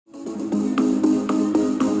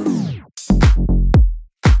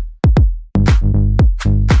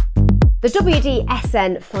The WD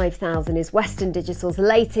SN5000 is Western Digital's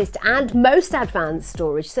latest and most advanced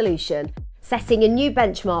storage solution, setting a new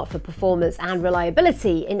benchmark for performance and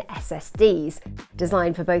reliability in SSDs.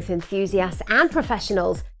 Designed for both enthusiasts and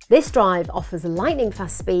professionals, this drive offers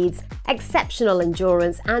lightning-fast speeds, exceptional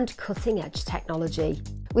endurance and cutting-edge technology.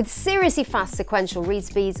 With seriously fast sequential read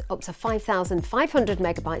speeds up to 5,500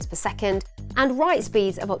 megabytes per second and write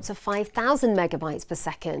speeds of up to 5,000 megabytes per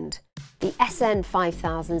second. The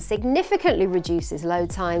SN5000 significantly reduces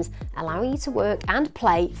load times, allowing you to work and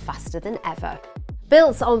play faster than ever.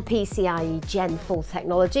 Built on PCIe Gen 4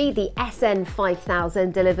 technology, the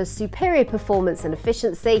SN5000 delivers superior performance and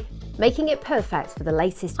efficiency, making it perfect for the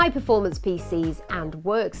latest high-performance PCs and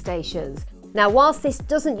workstations. Now, whilst this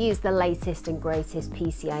doesn't use the latest and greatest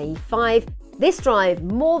PCIe 5, this drive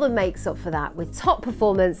more than makes up for that with top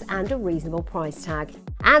performance and a reasonable price tag.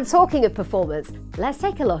 And talking of performance, let's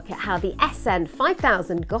take a look at how the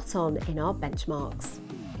SN5000 got on in our benchmarks.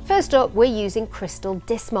 First up, we're using Crystal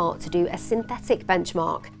Dismart to do a synthetic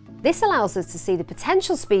benchmark. This allows us to see the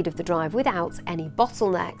potential speed of the drive without any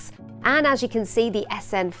bottlenecks. And as you can see, the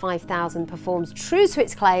SN5000 performs true to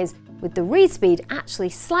its claims, with the read speed actually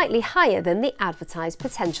slightly higher than the advertised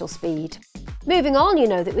potential speed. Moving on, you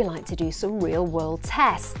know that we like to do some real-world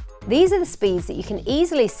tests. These are the speeds that you can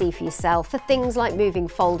easily see for yourself for things like moving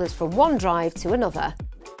folders from one drive to another.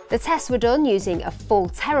 The tests were done using a full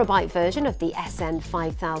terabyte version of the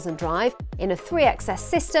SN5000 drive in a 3XS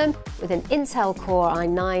system with an Intel Core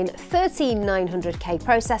i9-13900K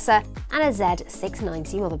processor and a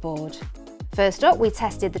Z690 motherboard. First up, we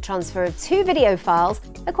tested the transfer of 2 video files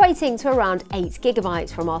equating to around 8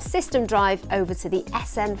 GB from our system drive over to the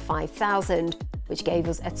SN5000, which gave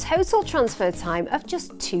us a total transfer time of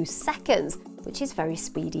just 2 seconds, which is very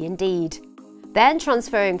speedy indeed. Then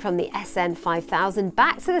transferring from the SN5000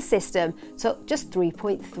 back to the system took just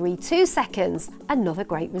 3.32 seconds, another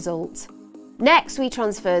great result. Next, we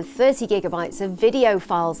transferred 30 GB of video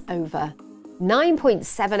files over.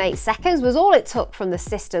 9.78 seconds was all it took from the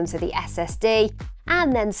system to the SSD,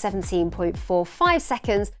 and then 17.45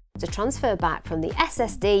 seconds to transfer back from the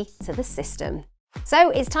SSD to the system.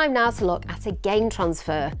 So it's time now to look at a game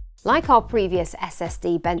transfer. Like our previous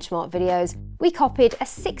SSD benchmark videos, we copied a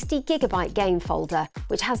 60 GB game folder,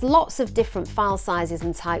 which has lots of different file sizes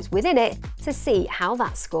and types within it to see how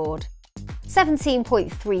that scored.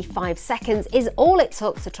 17.35 seconds is all it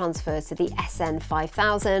took to transfer to the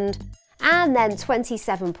SN5000, and then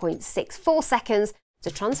 27.64 seconds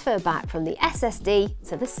to transfer back from the SSD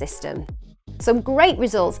to the system. Some great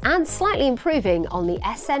results and slightly improving on the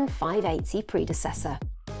SN580 predecessor.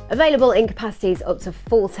 Available in capacities up to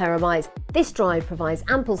 4 TB, this drive provides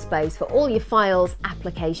ample space for all your files,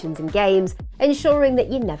 applications and games, ensuring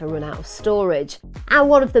that you never run out of storage. And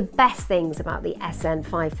one of the best things about the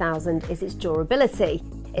SN5000 is its durability.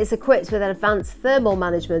 It's equipped with advanced thermal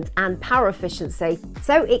management and power efficiency,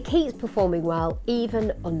 so it keeps performing well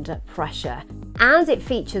even under pressure. And it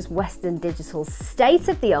features Western Digital's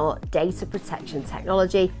state-of-the-art data protection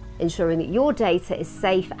technology, ensuring that your data is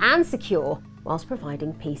safe and secure whilst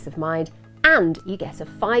providing peace of mind. And you get a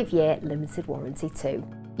 5-year limited warranty too.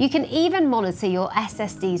 You can even monitor your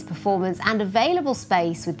SSD's performance and available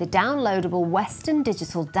space with the downloadable Western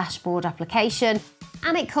Digital dashboard application,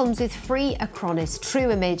 and it comes with free Acronis True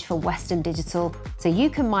Image for Western Digital, so you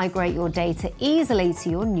can migrate your data easily to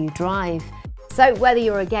your new drive. So whether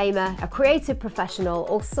you're a gamer, a creative professional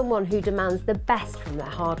or someone who demands the best from their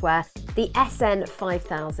hardware, the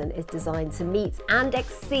SN5000 is designed to meet and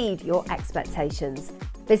exceed your expectations.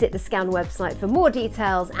 Visit the Scan website for more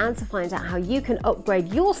details and to find out how you can upgrade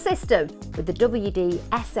your system with the WD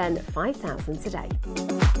SN5000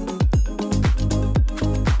 today.